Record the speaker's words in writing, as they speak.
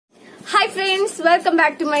Hi friends, welcome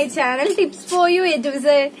back to my channel Tips for You A to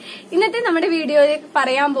Z. ഇന്നത്തെ നമ്മുടെ വീഡിയോയിൽ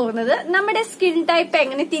പറയാൻ പോകുന്നത് നമ്മുടെ സ്കിൻ ടൈപ്പ്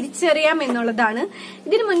എങ്ങനെ തിരിച്ചറിയാം എന്നുള്ളതാണ്.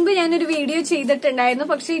 ഇതിനു മുൻപ് ഞാനൊരു വീഡിയോ ചെയ്തിട്ടുണ്ടായിരുന്നു.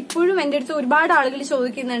 പക്ഷെ ഇപ്പോഴും എന്റെ അടുത്ത് ഒരുപാട് ആളുകൾ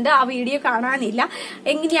ചോദിക്കുന്നുണ്ട് ആ വീഡിയോ കാണാനില്ല.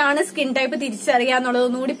 എങ്ങനെയാണ് സ്കിൻ ടൈപ്പ് തിരിച്ചറിയുക എന്നുള്ളത്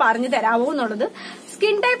ഒന്നുകൂടി പറഞ്ഞു തരാമോ എന്നുള്ളത്.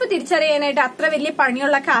 സ്കിൻ ടൈപ്പ് തിരിച്ചറിയാനായിട്ട് അത്ര വലിയ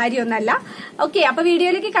പണിയുള്ള കാര്യമൊന്നല്ല. ഓക്കെ, അപ്പൊ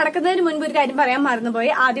വീഡിയോയിലേക്ക് കടക്കുന്നതിന് മുൻപ് ഒരു കാര്യം പറയാൻ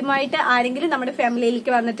മറന്നുപോയി. ആദ്യമായിട്ട് ആരെങ്കിലും നമ്മുടെ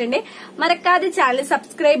ഫാമിലിയിലേക്ക് വന്നിട്ടുണ്ടെങ്കിൽ മറക്കാതെ ചാനൽ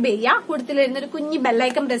സബ്സ്ക്രൈബ് ചെയ്യുക. കൂടുതലിരുന്നൊരു കുഞ്ഞു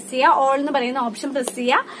ബെല്ലൈക്കൺ പ്രസ് ചെയ്യുക, ഓൾ എന്ന് പറയുന്ന ഓപ്ഷൻ പ്രസ്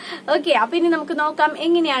ചെയ്യുക. ഓക്കെ, അപ്പൊ ഇനി നമുക്ക് നോക്കാം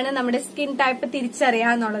എങ്ങനെയാണ് നമ്മുടെ സ്കിൻ ടൈപ്പ്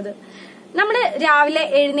തിരിച്ചറിയാന്നുള്ളത്. നമ്മള് രാവിലെ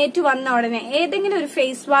എഴുന്നേറ്റ് വന്ന ഉടനെ ഏതെങ്കിലും ഒരു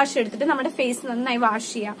ഫേസ് വാഷ് എടുത്തിട്ട് നമ്മുടെ ഫേസ് നന്നായി വാഷ്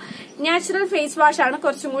ചെയ്യാം. നാച്ചുറൽ ഫേസ് വാഷ് ആണ്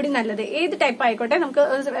കുറച്ചും കൂടി നല്ലത്. ഏത് ടൈപ്പ് ആയിക്കോട്ടെ, നമുക്ക്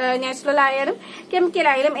നാച്ചുറൽ ആയാലും കെമിക്കൽ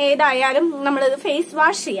ആയാലും ഏതായാലും നമ്മൾ ഫേസ്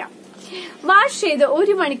വാഷ് ചെയ്യാം. വാഷ് ചെയ്ത്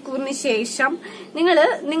 1 മണിക്കൂറിന് ശേഷം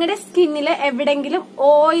നിങ്ങളുടെ സ്കിന്നില് എവിടെങ്കിലും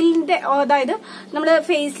ഓയിലിന്റെ, അതായത് നമ്മള്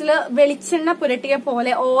ഫേസിൽ വെളിച്ചെണ്ണ പുരട്ടിയ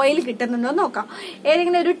പോലെ ഓയിൽ കിട്ടുന്നുണ്ടോ നോക്കാം.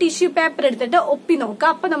 ഏതെങ്കിലും ഒരു ടിഷ്യൂ പേപ്പർ എടുത്തിട്ട് ഒപ്പി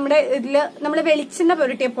നോക്കാം. അപ്പൊ നമ്മുടെ ഇതില് നമ്മള് വെളിച്ചെണ്ണ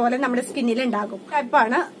പുരട്ടിയ പോലെ നമ്മുടെ സ്കിന്നിൽ ഉണ്ടാകും.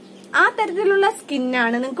 ടൈപ്പാണ് ആ തരത്തിലുള്ള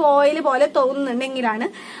സ്കിന്നാണ് നിങ്ങൾക്ക് ഓയിൽ പോലെ തോന്നുന്നുണ്ടെങ്കിലാണ്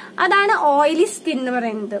അതാണ് ഓയിലി സ്കിൻ എന്ന്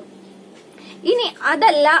പറയുന്നത്. ഇനി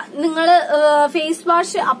അതല്ല, നിങ്ങൾ ഫേസ്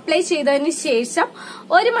വാഷ് അപ്ലൈ ചെയ്തതിന് ശേഷം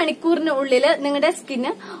 1 മണിക്കൂറിനുള്ളിൽ നിങ്ങളുടെ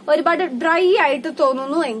സ്കിന്ന് ഒരുപാട് ഡ്രൈ ആയിട്ട്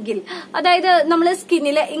തോന്നുന്നു എങ്കിൽ, അതായത് നമ്മൾ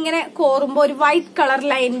സ്കിന്നിൽ ഇങ്ങനെ കോറുമ്പോൾ ഒരു വൈറ്റ് കളർ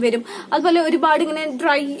ലൈൻ വരും, അതുപോലെ ഒരുപാട് ഇങ്ങനെ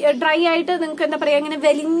ഡ്രൈ ആയിട്ട് നിങ്ങൾക്ക് എന്താ പറയാ ഇങ്ങനെ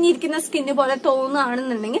വലിഞ്ഞിരിക്കുന്ന സ്കിന്ന് പോലെ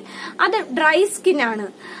തോന്നുകയാണെന്നുണ്ടെങ്കിൽ അത് ഡ്രൈ സ്കിന്നാണ്.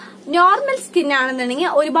 നോർമൽ സ്കിൻ ആണെന്നുണ്ടെങ്കിൽ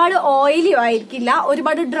ഒരുപാട് ഓയിലി ആയിരിക്കില്ല,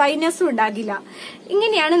 ഒരുപാട് ഡ്രൈനെസ്സും ഉണ്ടാകില്ല.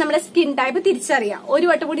 ഇങ്ങനെയാണ് നമ്മുടെ സ്കിൻ ടൈപ്പ് തിരിച്ചറിയാം. ഒരു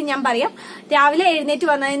വട്ടം കൂടി ഞാൻ പറയാം. രാവിലെ എഴുന്നേറ്റ്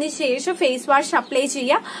വന്നതിന് ശേഷം ഫേസ് വാഷ് അപ്ലൈ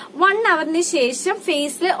ചെയ്യുക. 1 അവറിന് ശേഷം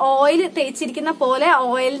ഫേസിൽ ഓയിൽ തേച്ചിരിക്കുന്ന പോലെ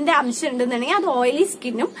ഓയിലിന്റെ അംശം ഉണ്ടെന്നുണ്ടെങ്കിൽ അത് ഓയിലി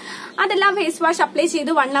സ്കിന്നും, അതെല്ലാം ഫേസ് വാഷ് അപ്ലൈ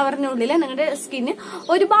ചെയ്ത് 1 അവറിനുള്ളിൽ നിങ്ങളുടെ സ്കിന്ന്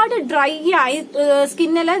ഒരുപാട് ഡ്രൈ ആയി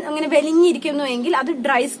സ്കിന്നെല്ലാം അങ്ങനെ വെലിഞ്ഞിരിക്കുന്നുവെങ്കിൽ അത്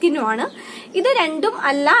ഡ്രൈ സ്കിന്നുമാണ്. ഇത് രണ്ടും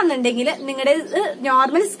അല്ല എന്നുണ്ടെങ്കിൽ നിങ്ങളുടെ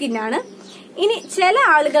നോർമൽ സ്കിന്നാണ്. ഇനി ചില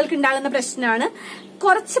ആളുകൾക്ക് ഉണ്ടാകുന്ന പ്രശ്നമാണ്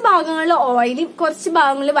കുറച്ച് ഭാഗങ്ങളിൽ ഓയിലും കുറച്ച്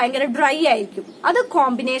ഭാഗങ്ങളിൽ ഭയങ്കര ഡ്രൈ ആയിരിക്കും. അത്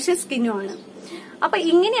കോമ്പിനേഷൻ സ്കിന്നുമാണ്. അപ്പൊ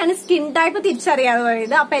ഇങ്ങനെയാണ് സ്കിൻ ടൈപ്പ് തിരിച്ചറിയാതെ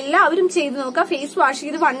പറയുന്നത്. അപ്പൊ എല്ലാവരും ചെയ്ത് നോക്കുക. ഫേസ് വാഷ്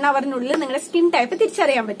ചെയ്ത് 1 അവറിനുള്ളിൽ നിങ്ങളുടെ സ്കിൻ ടൈപ്പ്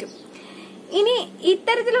തിരിച്ചറിയാൻ പറ്റും. ഇനി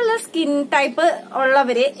ഇത്തരത്തിലുള്ള സ്കിൻ ടൈപ്പ്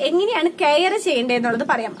ഉള്ളവരെ എങ്ങനെയാണ് കെയർ ചെയ്യേണ്ടതെന്നുള്ളത്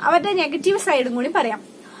പറയാം. അവരുടെ നെഗറ്റീവ് സൈഡും കൂടി പറയാം.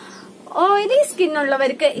 ഓയിലി സ്കിൻ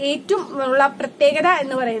ഉള്ളവർക്ക് ഏറ്റവും ഉള്ള പ്രത്യേകത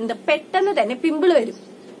എന്ന് പറയുന്നത് പെട്ടെന്ന് തന്നെ പിമ്പിൾ വരും.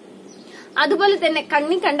 അതുപോലെ തന്നെ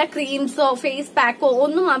കണ്ണി കണ്ട ക്രീംസോ ഫേസ് പാക്കോ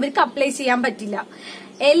ഒന്നും അവർക്ക് അപ്ലൈ ചെയ്യാൻ പറ്റില്ല.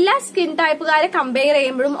 എല്ലാ സ്കിൻ ടൈപ്പുകാരെ കമ്പയർ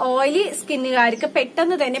ചെയ്യുമ്പോഴും ഓയിലി സ്കിന്നുകാർക്ക്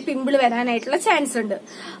പെട്ടെന്ന് തന്നെ പിമ്പിൾ വരാനായിട്ടുള്ള ചാൻസ് ഉണ്ട്.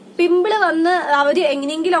 പിമ്പിൾ വന്ന് അവര്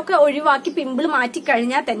എങ്ങനെയെങ്കിലുമൊക്കെ ഒഴിവാക്കി പിമ്പിൾ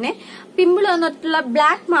മാറ്റിക്കഴിഞ്ഞാൽ തന്നെ പിമ്പിൾ വന്നിട്ടുള്ള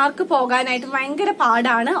ബ്ലാക്ക് മാർക്ക് പോകാനായിട്ട് ഭയങ്കര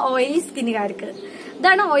പാടാണ് ഓയിലി സ്കിന്നുകാർക്ക്.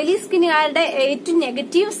 ഇതാണ് ഓയിലി സ്കിന്നുകാരുടെ ഏറ്റവും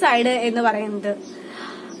നെഗറ്റീവ് സൈഡ് എന്ന് പറയുന്നത്.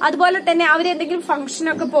 അതുപോലെ തന്നെ അവരെന്തെങ്കിലും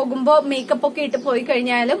ഫംഗ്ഷനൊക്കെ പോകുമ്പോൾ മേക്കപ്പ് ഒക്കെ ഇട്ട് പോയി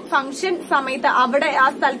കഴിഞ്ഞാലും ഫംഗ്ഷൻ സമയത്ത് അവിടെ ആ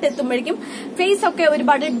സ്ഥലത്ത് എത്തുമ്പോഴേക്കും ഫേസ് ഒക്കെ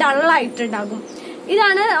ഒരുപാട് ഡള്ളായിട്ടുണ്ടാകും.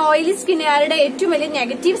 ഇതാണ് ഓയിലി സ്കിന്നുകാരുടെ ഏറ്റവും വലിയ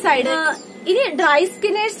നെഗറ്റീവ് സൈഡ്. ഇനി ഡ്രൈ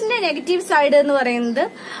സ്കിന്നേഴ്സിന്റെ നെഗറ്റീവ് സൈഡ് എന്ന് പറയുന്നത്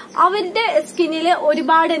അവരുടെ സ്കിന്നില്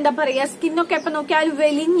ഒരുപാട് എന്താ പറയാ സ്കിന്നൊക്കെ എപ്പോ നോക്കിയാലും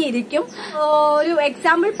വെലിഞ്ഞിരിക്കും. ഒരു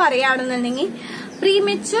എക്സാമ്പിൾ പറയുകയാണെന്നുണ്ടെങ്കിൽ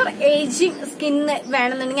പ്രീമെച്യൂർ ഏജിങ് സ്കിന്ന്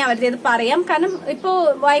വേണമെന്നുണ്ടെങ്കിൽ അവരുടേത് പറയാം. കാരണം ഇപ്പോ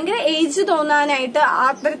ഭയങ്കര ഏജ് തോന്നാനായിട്ട്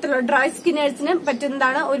അത്തരത്തിലുള്ള ഡ്രൈ സ്കിന്നേഴ്സിന്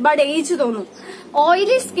പറ്റുന്നതാണ് ഒരുപാട് ഏജ് തോന്നും.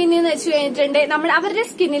 ഓയിലി സ്കിൻ എന്ന് വെച്ച് കഴിഞ്ഞിട്ടുണ്ടെങ്കിൽ അവരുടെ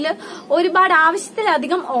സ്കിന്നിൽ ഒരുപാട്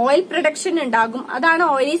ആവശ്യത്തിലധികം ഓയിൽ പ്രൊഡക്ഷൻ ഉണ്ടാകും. അതാണ്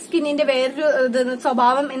ഓയിലി സ്കിന്നിന്റെ വേറൊരു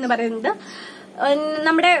സ്വഭാവം എന്ന് പറയുന്നത്.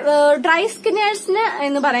 നമ്മുടെ ഡ്രൈ സ്കിന്നേഴ്സിന്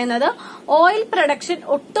എന്ന് പറയുന്നത് ഓയിൽ പ്രൊഡക്ഷൻ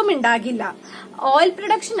ഒട്ടും ഉണ്ടാകില്ല. ഓയിൽ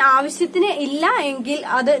പ്രൊഡക്ഷൻ ആവശ്യത്തിന് ഇല്ല എങ്കിൽ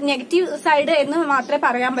അത് നെഗറ്റീവ് സൈഡ് എന്ന് മാത്രമേ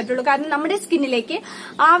പറയാൻ പറ്റുള്ളൂ. കാരണം നമ്മുടെ സ്കിന്നിലേക്ക്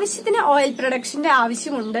ആവശ്യത്തിന് ഓയിൽ പ്രൊഡക്ഷന്റെ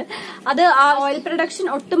ആവശ്യമുണ്ട്. അത് ആ ഓയിൽ പ്രൊഡക്ഷൻ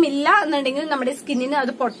ഒട്ടും ഇല്ല എന്നുണ്ടെങ്കിൽ നമ്മുടെ സ്കിന്നിന്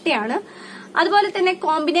അത് പൊട്ടയാണ്. അതുപോലെ തന്നെ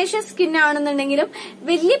കോമ്പിനേഷൻ സ്കിൻ ആണെന്നുണ്ടെങ്കിലും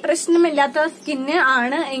വലിയ പ്രശ്നമില്ലാത്ത സ്കിന്ന്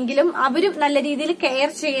ആണ് എങ്കിലും അവരും നല്ല രീതിയിൽ കെയർ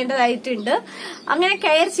ചെയ്യേണ്ടതായിട്ടുണ്ട്. അങ്ങനെ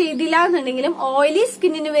കെയർ ചെയ്തില്ല എന്നുണ്ടെങ്കിലും ഓയിലി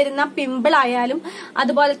സ്കിന്നിന് വരുന്ന പിമ്പിൾ ആയാലും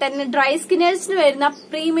അതുപോലെ തന്നെ ഡ്രൈ സ്കിന്നേഴ്സിന് വരുന്ന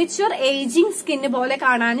പ്രീമെച്യൂർ ഏജിങ് സ്കിന്ന് പോലെ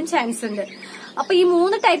കാണാനും ചാൻസ് ഉണ്ട്. അപ്പൊ ഈ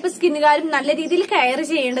 3 ടൈപ്പ് സ്കിന്നുകാരും നല്ല രീതിയിൽ കെയർ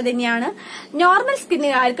ചെയ്യേണ്ടത് തന്നെയാണ്. നോർമൽ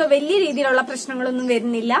സ്കിന്നുകാർക്ക് വലിയ രീതിയിലുള്ള പ്രശ്നങ്ങളൊന്നും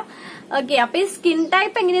വരുന്നില്ല. ഓക്കെ, അപ്പൊ ഈ സ്കിൻ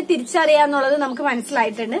ടൈപ്പ് എങ്ങനെ തിരിച്ചറിയാന്നുള്ളത് നമുക്ക്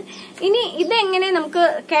മനസ്സിലായിട്ടുണ്ട്. ഇനി ഇതെങ്ങനെ നമുക്ക്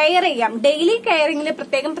കെയർ ചെയ്യാം, ഡെയിലി കെയറിംഗിൽ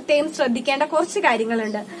പ്രത്യേകം ശ്രദ്ധിക്കേണ്ട കുറച്ച്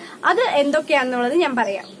കാര്യങ്ങളുണ്ട്. അത് എന്തൊക്കെയാണെന്നുള്ളത് ഞാൻ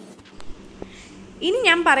പറയാം. ഇനി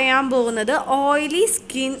ഞാൻ പറയാൻ പോകുന്നത് ഓയിലി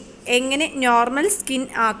സ്കിൻ എങ്ങനെ നോർമൽ സ്കിൻ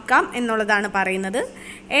ആക്കാം എന്നുള്ളതാണ് പറയുന്നത്.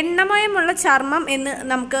 എണ്ണമയമുള്ള ചർമ്മം എന്ന്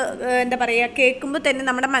നമുക്ക് എന്താ പറയുക, കേൾക്കുമ്പോൾ തന്നെ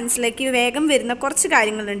നമ്മുടെ മനസ്സിലേക്ക് വേഗം വരുന്ന കുറച്ച്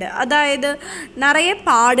കാര്യങ്ങളുണ്ട്. അതായത് നിറയെ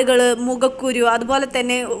പാടുകൾ, മുഖക്കുരു, അതുപോലെ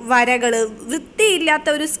തന്നെ വരകൾ, വൃത്തിയില്ലാത്ത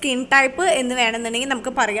ഒരു സ്കിൻ ടൈപ്പ് എന്ന് വേണമെന്നുണ്ടെങ്കിൽ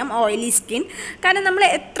നമുക്ക് പറയാം ഓയിലി സ്കിൻ. കാരണം നമ്മൾ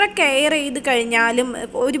എത്ര കെയർ ചെയ്ത് കഴിഞ്ഞാലും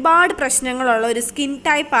ഒരുപാട് പ്രശ്നങ്ങളുള്ള ഒരു സ്കിൻ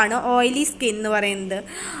ടൈപ്പാണ് ഓയിലി സ്കിൻ എന്ന് പറയുന്നത്.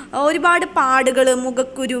 ഒരുപാട് പാടുകൾ,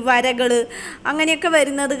 മുഖക്കുരു, വരകൾ അങ്ങനെയൊക്കെ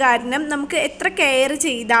വരുന്നത് കാരണം നമുക്ക് എത്ര കെയർ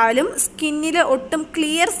ചെയ്താലും സ്കിന്നിൽ ഒട്ടും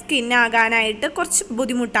ക്ലിയർ സ്കിൻ ആകാനായിട്ട് കുറച്ച്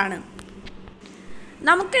ബുദ്ധിമുട്ടാണ്.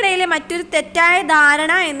 നമുക്കിടയിലെ മറ്റൊരു തെറ്റായ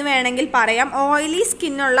ധാരണ എന്ന് വേണമെങ്കിൽ പറയാം, ഓയിലി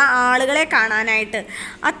സ്കിന്നുള്ള ആളുകളെ കാണാനായിട്ട്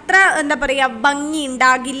അത്ര എന്താ പറയുക ഭംഗി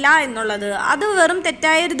ഉണ്ടാകില്ല എന്നുള്ളത്. അത് വെറും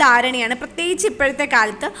തെറ്റായ ഒരു ധാരണയാണ്. പ്രത്യേകിച്ച് ഇപ്പോഴത്തെ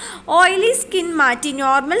കാലത്ത് ഓയിലി സ്കിൻ മാറ്റി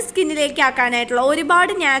നോർമൽ സ്കിന്നിലേക്ക് ആക്കാനായിട്ടുള്ള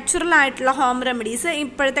ഒരുപാട് നാച്ചുറൽ ആയിട്ടുള്ള ഹോം റെമഡീസ്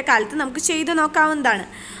ഇപ്പോഴത്തെ കാലത്ത് നമുക്ക് ചെയ്തു നോക്കാവുന്നതാണ്.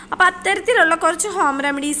 അപ്പോൾ അത്തരത്തിലുള്ള കുറച്ച് ഹോം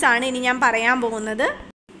റെമഡീസാണ് ഇനി ഞാൻ പറയാൻ പോകുന്നത്.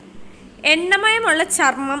 എണ്ണമയമുള്ള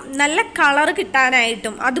ചർമ്മം നല്ല കളർ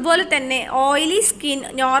കിട്ടാനായിട്ടും അതുപോലെ തന്നെ ഓയിലി സ്കിൻ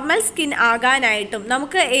നോർമൽ സ്കിൻ ആകാനായിട്ടും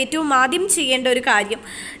നമുക്ക് ഏറ്റവും ആദ്യം ചെയ്യേണ്ട ഒരു കാര്യം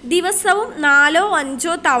ദിവസവും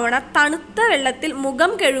 4-5 തവണ തണുത്ത വെള്ളത്തിൽ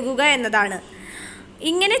മുഖം കഴുകുക എന്നതാണ്.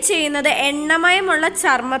 ഇങ്ങനെ ചെയ്യുന്നത് എണ്ണമയമുള്ള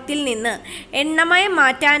ചർമ്മത്തിൽ നിന്ന് എണ്ണമയം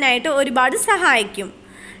മാറ്റാനായിട്ട് ഒരുപാട് സഹായിക്കും.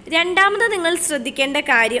 രണ്ടാമത് നിങ്ങൾ ശ്രദ്ധിക്കേണ്ട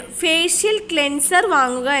കാര്യം ഫേഷ്യൽ ക്ലെൻസർ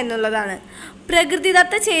വാങ്ങുക എന്നുള്ളതാണ്.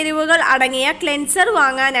 പ്രകൃതിദത്ത ചേരുവകൾ അടങ്ങിയ ക്ലെൻസർ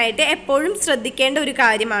വാങ്ങാനായിട്ട് എപ്പോഴും ശ്രദ്ധിക്കേണ്ട ഒരു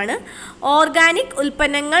കാര്യമാണ്. ഓർഗാനിക്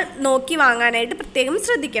ഉൽപ്പന്നങ്ങൾ നോക്കി വാങ്ങാനായിട്ട് പ്രത്യേകം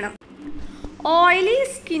ശ്രദ്ധിക്കണം. ഓയിലി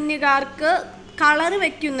സ്കിന്നുകാർക്ക് കളർ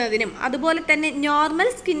വയ്ക്കുന്നതിനും അതുപോലെ തന്നെ നോർമൽ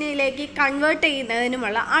സ്കിന്നിലേക്ക് കൺവേർട്ട്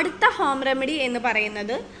ചെയ്യുന്നതിനുമുള്ള അടുത്ത ഹോം റെമഡി എന്ന്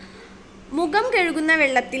പറയുന്നത് മുഖം കഴുകുന്ന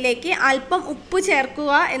വെള്ളത്തിലേക്ക് അല്പം ഉപ്പ്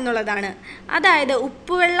ചേർക്കുക എന്നുള്ളതാണ്. അതായത്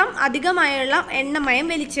ഉപ്പുവെള്ളം അധികമായുള്ള എണ്ണമയം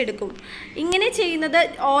വലിച്ചെടുക്കും. ഇങ്ങനെ ചെയ്യുന്നത്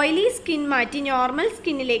ഓയിലി സ്കിൻ മാറ്റി നോർമൽ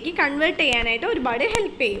സ്കിന്നിലേക്ക് കൺവേർട്ട് ചെയ്യാനായിട്ട് ഒരുപാട്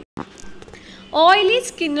ഹെൽപ്പ് ചെയ്യും. ഓയിലി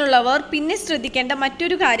സ്കിന്നുള്ളവർ പിന്നെ ശ്രദ്ധിക്കേണ്ട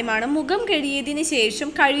മറ്റൊരു കാര്യമാണ് മുഖം കഴുകിയതിന് ശേഷം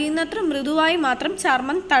കഴിയുന്നത്ര മൃദുവായി മാത്രം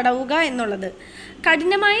ചർമ്മം തടവുക എന്നുള്ളത്.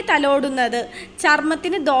 കഠിനമായി തലോടുന്നത്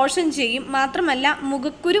ചർമ്മത്തിന് ദോഷം ചെയ്യും. മാത്രമല്ല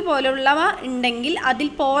മുഖക്കുരു പോലുള്ളവ ഉണ്ടെങ്കിൽ അതിൽ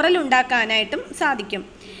പോറലുണ്ടാക്കാനായിട്ടും സാധിക്കും.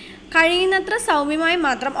 കഴിയുന്നത്ര സൗമ്യമായി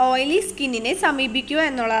മാത്രം ഓയിലി സ്കിന്നിനെ സമീപിക്കുക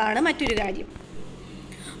എന്നുള്ളതാണ് മറ്റൊരു കാര്യം.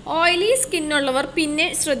 ഓയിലി സ്കിന്നുള്ളവർ പിന്നെ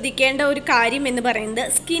ശ്രദ്ധിക്കേണ്ട ഒരു കാര്യം എന്ന് പറയുന്നത്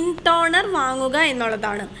സ്കിൻ ടോണർ വാങ്ങുക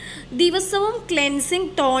എന്നുള്ളതാണ്. ദിവസവും ക്ലെൻസിങ്,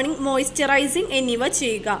 ടോണിങ്, മോയ്സ്ചറൈസിങ് എന്നിവ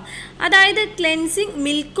ചെയ്യുക. അതായത് ക്ലെൻസിങ്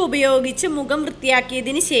മിൽക്ക് ഉപയോഗിച്ച് മുഖം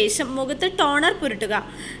വൃത്തിയാക്കിയതിന് ശേഷം മുഖത്ത് ടോണർ പുരട്ടുക.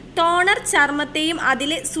 ടോണർ ചർമ്മത്തെയും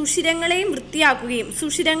അതിലെ സുഷിരങ്ങളെയും വൃത്തിയാക്കുകയും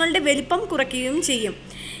സുഷിരങ്ങളുടെ വലിപ്പം കുറയ്ക്കുകയും ചെയ്യും.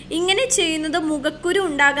 ഇങ്ങനെ ചെയ്യുന്നത് മുഖക്കുരു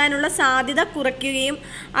ഉണ്ടാകാനുള്ള സാധ്യത കുറയ്ക്കുകയും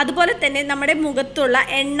അതുപോലെ തന്നെ നമ്മുടെ മുഖത്തുള്ള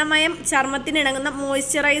എണ്ണമയം ചർമ്മത്തിനിണങ്ങുന്ന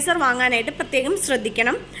മോയ്സ്ചറൈസർ വാങ്ങാനായിട്ട് പ്രത്യേകം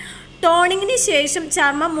ശ്രദ്ധിക്കണം. ടോണിങ്ങിന് ശേഷം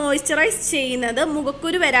ചർമ്മം മോയ്സ്ചറൈസ് ചെയ്യുന്നത്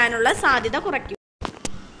മുഖക്കുരു വരാനുള്ള സാധ്യത കുറയ്ക്കും.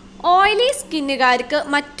 ഓയിലി സ്കിന്നുകാർക്ക്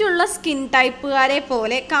മറ്റുള്ള സ്കിൻ ടൈപ്പുകാരെ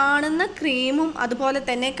പോലെ കാണുന്ന ക്രീമും അതുപോലെ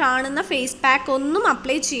തന്നെ കാണുന്ന ഫേസ് പാക്ക് ഒന്നും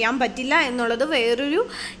അപ്ലൈ ചെയ്യാൻ പറ്റില്ല എന്നുള്ളത് വേറൊരു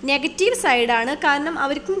നെഗറ്റീവ് സൈഡാണ്. കാരണം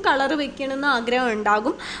അവർക്കും കളർ വയ്ക്കണമെന്ന് ആഗ്രഹം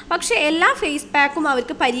ഉണ്ടാകും. പക്ഷേ എല്ലാ ഫേസ് പാക്കും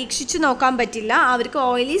അവർക്ക് പരീക്ഷിച്ച് നോക്കാൻ പറ്റില്ല. അവർക്ക്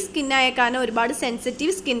ഓയിലി സ്കിന്നായ കാരണം ഒരുപാട്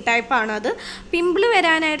സെൻസിറ്റീവ് സ്കിൻ ടൈപ്പാണ്. അത് പിമ്പിൾ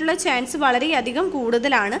വരാനായിട്ടുള്ള ചാൻസ് വളരെയധികം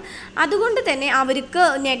കൂടുതലാണ്. അതുകൊണ്ട് തന്നെ അവർക്ക്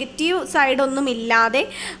നെഗറ്റീവ് സൈഡൊന്നും ഇല്ലാതെ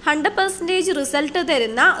 100% റിസൾട്ട്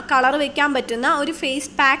തരുന്ന കളർ വയ്ക്കാൻ പറ്റുന്ന ഒരു ഫേസ്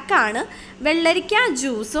പാക്കാണ് വെള്ളരിക്ക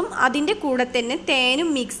ജ്യൂസും അതിൻ്റെ കൂടെ തന്നെ തേനും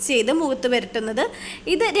മിക്സ് ചെയ്ത് മുഖത്ത് പുരട്ടുന്നത്.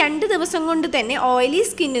 ഇത് 2 ദിവസം കൊണ്ട് തന്നെ ഓയിലി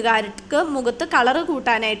സ്കിന്നുകാർക്ക് മുഖത്ത് കളർ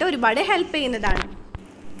കൂട്ടാനായിട്ട് ഒരുപാട് ഹെൽപ്പ് ചെയ്യുന്നതാണ്.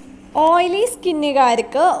 ഓയിലി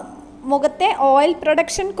സ്കിന്നുകാർക്ക് മുഖത്തെ ഓയിൽ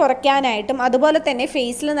പ്രൊഡക്ഷൻ കുറയ്ക്കാനായിട്ടും അതുപോലെ തന്നെ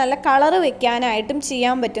ഫേസിൽ നല്ല കളർ വയ്ക്കാനായിട്ടും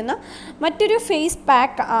ചെയ്യാൻ പറ്റുന്ന മറ്റൊരു ഫേസ്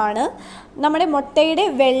പാക്ക് ആണ് നമ്മുടെ മുട്ടയുടെ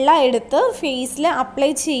വെള്ള എടുത്ത് ഫേസിൽ അപ്ലൈ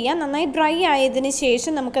ചെയ്യാൻ. നന്നായി ഡ്രൈ ആയതിനു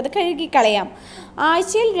ശേഷം നമുക്കത് കഴുകിക്കളയാം.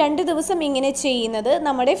 ആഴ്ചയിൽ 2 ദിവസം ഇങ്ങനെ ചെയ്യുന്നത്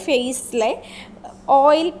നമ്മുടെ ഫേസിലെ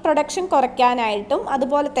ഓയിൽ പ്രൊഡക്ഷൻ കുറയ്ക്കാനായിട്ടും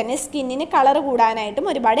അതുപോലെ തന്നെ സ്കിന്നിന് കളർ കൂടാനായിട്ടും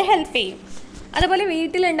ഒരുപാട് ഹെൽപ്പ് ചെയ്യും. അതുപോലെ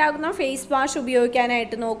വീട്ടിലുണ്ടാകുന്ന ഫേസ് വാഷ്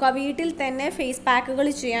ഉപയോഗിക്കാനായിട്ട് നോക്കുക. വീട്ടിൽ തന്നെ ഫേസ് പാക്കുകൾ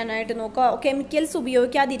ചെയ്യാനായിട്ട് നോക്കുക. കെമിക്കൽസ്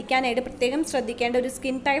ഉപയോഗിക്കാതിരിക്കാനായിട്ട് പ്രത്യേകം ശ്രദ്ധിക്കേണ്ട ഒരു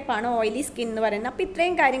സ്കിൻ ടൈപ്പാണ് ഓയിലി സ്കിൻ എന്ന് പറയുന്നത്. അപ്പോൾ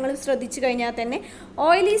ഇത്രയും കാര്യങ്ങൾ ശ്രദ്ധിച്ചു കഴിഞ്ഞാൽ തന്നെ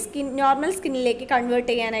ഓയിലി സ്കിൻ നോർമൽ സ്കിന്നിലേക്ക് കൺവേർട്ട്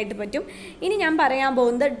ചെയ്യാനായിട്ട് പറ്റും. ഇനി ഞാൻ പറയാൻ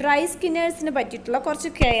പോകുന്നത് ഡ്രൈ സ്കിന്നേഴ്സിന് പറ്റിയിട്ടുള്ള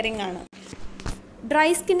കുറച്ച് കെയറിംഗ് ആണ്. ഡ്രൈ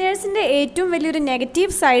സ്കിന്നേഴ്സിൻ്റെ ഏറ്റവും വലിയൊരു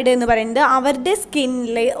നെഗറ്റീവ് സൈഡ് എന്ന് പറയുന്നത് അവരുടെ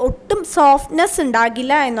സ്കിന്നിൽ ഒട്ടും സോഫ്റ്റ്നെസ്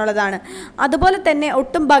ഉണ്ടാകില്ല എന്നുള്ളതാണ്. അതുപോലെ തന്നെ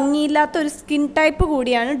ഒട്ടും ഭംഗിയില്ലാത്ത ഒരു സ്കിൻ ടൈപ്പ്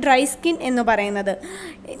കൂടിയാണ് ഡ്രൈ സ്കിൻ എന്ന് പറയുന്നത്.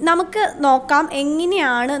 നമുക്ക് നോക്കാം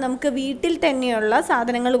എങ്ങനെയാണ് നമുക്ക് വീട്ടിൽ തന്നെയുള്ള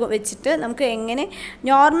സാധനങ്ങൾ വെച്ചിട്ട് നമുക്ക് എങ്ങനെ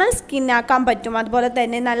നോർമൽ സ്കിന്നാക്കാൻ പറ്റും, അതുപോലെ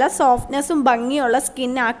തന്നെ നല്ല സോഫ്റ്റ്നെസ്സും ഭംഗിയുള്ള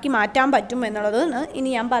സ്കിന്നാക്കി മാറ്റാൻ പറ്റും എന്നുള്ളതാണ്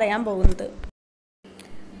ഇനി ഞാൻ പറയാൻ പോകുന്നത്.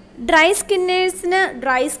 ഡ്രൈ സ്കിന്നേഴ്സിന്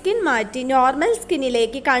ഡ്രൈ സ്കിൻ മാറ്റി നോർമൽ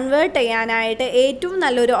സ്കിന്നിലേക്ക് കൺവേർട്ട് ചെയ്യാനായിട്ട് ഏറ്റവും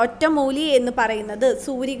നല്ലൊരു ഒറ്റമൂലി എന്ന് പറയുന്നത്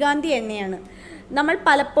സൂര്യകാന്തി എണ്ണയാണ്. നമ്മൾ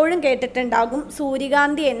പലപ്പോഴും കേട്ടിട്ടുണ്ടാകും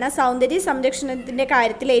സൂര്യകാന്തി എണ്ണ സൗന്ദര്യ സംരക്ഷണത്തിൻ്റെ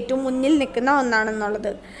കാര്യത്തിൽ ഏറ്റവും മുന്നിൽ നിൽക്കുന്ന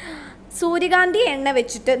ഒന്നാണെന്നുള്ളത്. സൂര്യകാന്തി എണ്ണ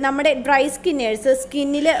വെച്ചിട്ട് നമ്മുടെ ഡ്രൈ സ്കിന്നേഴ്സ്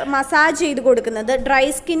സ്കിന്നിൽ മസാജ് ചെയ്ത് കൊടുക്കുന്നത് ഡ്രൈ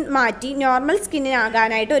സ്കിൻ മാറ്റി നോർമൽ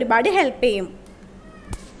സ്കിന്നിനാകാനായിട്ട് ഒരുപാട് ഹെൽപ്പ് ചെയ്യും.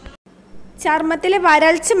 ചർമ്മത്തിലെ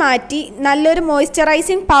വരൾച്ച മാറ്റി നല്ലൊരു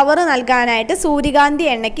മോയ്സ്ചറൈസിങ് പവർ നൽകാനായിട്ട് സൂര്യകാന്തി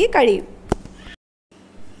എണ്ണയ്ക്ക് കഴിയും.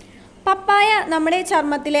 പപ്പായ നമ്മുടെ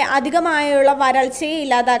ചർമ്മത്തിലെ അധികമായുള്ള വരൾച്ചയെ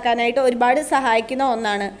ഇല്ലാതാക്കാനായിട്ട് ഒരുപാട് സഹായിക്കുന്ന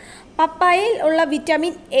ഒന്നാണ്. പപ്പായയിൽ ഉള്ള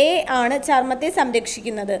വിറ്റമിൻ എ ആണ് ചർമ്മത്തെ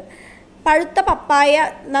സംരക്ഷിക്കുന്നത്. പഴുത്ത പപ്പായ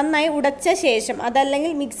നന്നായി ഉടച്ച ശേഷം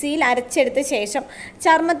അതല്ലെങ്കിൽ മിക്സിയിൽ അരച്ചെടുത്ത ശേഷം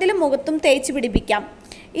ചർമ്മത്തിലും മുഖത്തും തേച്ച് പിടിപ്പിക്കാം.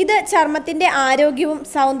 ഇത് ചർമ്മത്തിൻ്റെ ആരോഗ്യവും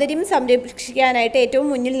സൗന്ദര്യവും സംരക്ഷിക്കാനായിട്ട് ഏറ്റവും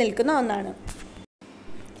മുന്നിൽ നിൽക്കുന്ന ഒന്നാണ്.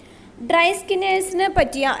 ഡ്രൈ സ്കിന്നേഴ്സിന്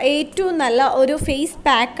പറ്റിയ ഏറ്റവും നല്ല ഒരു ഫേസ്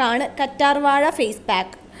പാക്കാണ് കറ്റാർവാഴ ഫേസ്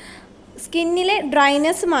പാക്ക്. സ്കിന്നിലെ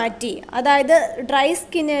ഡ്രൈനെസ് മാറ്റി, അതായത് ഡ്രൈ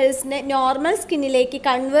സ്കിന്നേഴ്സിനെ നോർമൽ സ്കിന്നിലേക്ക്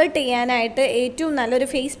കൺവേർട്ട് ചെയ്യാനായിട്ട് ഏറ്റവും നല്ലൊരു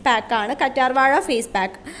ഫേസ് പാക്കാണ് കറ്റാർവാഴ ഫേസ്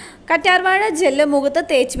പാക്ക്. കറ്റാർവാഴ ജെല്ല് മുഖത്ത്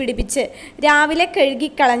തേച്ച് പിടിപ്പിച്ച് രാവിലെ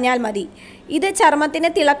കഴുകിക്കളഞ്ഞാൽ മതി. ഇത് ചർമ്മത്തിന്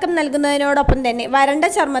തിളക്കം നൽകുന്നതിനോടൊപ്പം തന്നെ വരണ്ട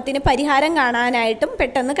ചർമ്മത്തിന് പരിഹാരം കാണാനായിട്ടും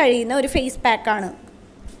പെട്ടെന്ന് കഴിയുന്ന ഒരു ഫേസ് പാക്കാണ്.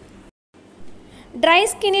 ഡ്രൈ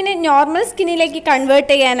സ്കിന്നിനെ നോർമൽ സ്കിന്നിലേക്ക് കൺവേർട്ട്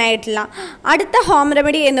ചെയ്യാനായിട്ടുള്ള അടുത്ത ഹോം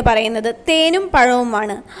റെമഡി എന്ന് പറയുന്നത് തേനും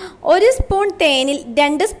പഴവുമാണ്. 1 സ്പൂൺ തേനിൽ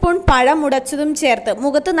 2 സ്പൂൺ പഴം ഉടച്ചതും ചേർത്ത്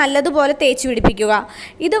മുഖത്ത് നല്ലതുപോലെ തേച്ച് പിടിപ്പിക്കുക.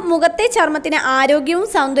 ഇത് മുഖത്തെ ചർമ്മത്തിന് ആരോഗ്യവും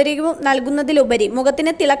സൗന്ദര്യവും നൽകുന്നതിലുപരി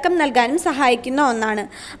മുഖത്തിന് തിളക്കം നൽകാനും സഹായിക്കുന്ന ഒന്നാണ്.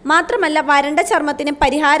 മാത്രമല്ല വരണ്ട ചർമ്മത്തിന്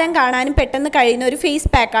പരിഹാരം കാണാനും പെട്ടെന്ന് കഴിയുന്ന ഒരു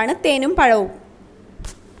ഫേസ് പാക്കാണ് തേനും പഴവും.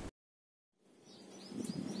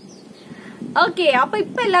 ഓക്കെ, അപ്പൊ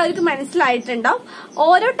ഇപ്പൊ എല്ലാവർക്കും മനസ്സിലായിട്ടുണ്ടാവും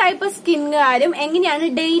ഓരോ ടൈപ്പ് സ്കിന്നുകാരും എങ്ങനെയാണ്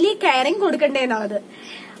ഡെയിലി കെയറിങ് കൊടുക്കേണ്ടതെന്നുള്ളത്.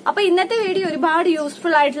 അപ്പൊ ഇന്നത്തെ വീഡിയോ ഒരുപാട്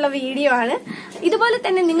യൂസ്ഫുൾ ആയിട്ടുള്ള വീഡിയോ ആണ്. ഇതുപോലെ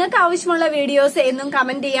തന്നെ നിങ്ങൾക്ക് ആവശ്യമുള്ള വീഡിയോസ് എന്നും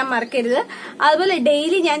കമന്റ് ചെയ്യാൻ മറക്കരുത്. അതുപോലെ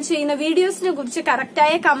ഡെയിലി ഞാൻ ചെയ്യുന്ന വീഡിയോസിനെ കുറിച്ച്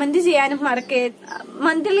കറക്റ്റായ കമന്റ് ചെയ്യാനും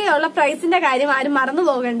മന്ത്ലി ഉള്ള പ്രൈസിന്റെ കാര്യം ആരും മറന്നു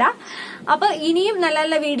പോകണ്ട. അപ്പൊ ഇനിയും നല്ല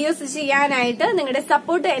നല്ല വീഡിയോസ് ചെയ്യാനായിട്ട് നിങ്ങളുടെ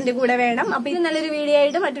സപ്പോർട്ട് എന്റെ കൂടെ വേണം. അപ്പൊ ഇത് നല്ലൊരു വീഡിയോ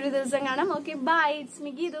ആയിട്ട് മറ്റൊരു ദിവസം കാണാം. Okay, by. It's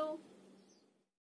me Geethu.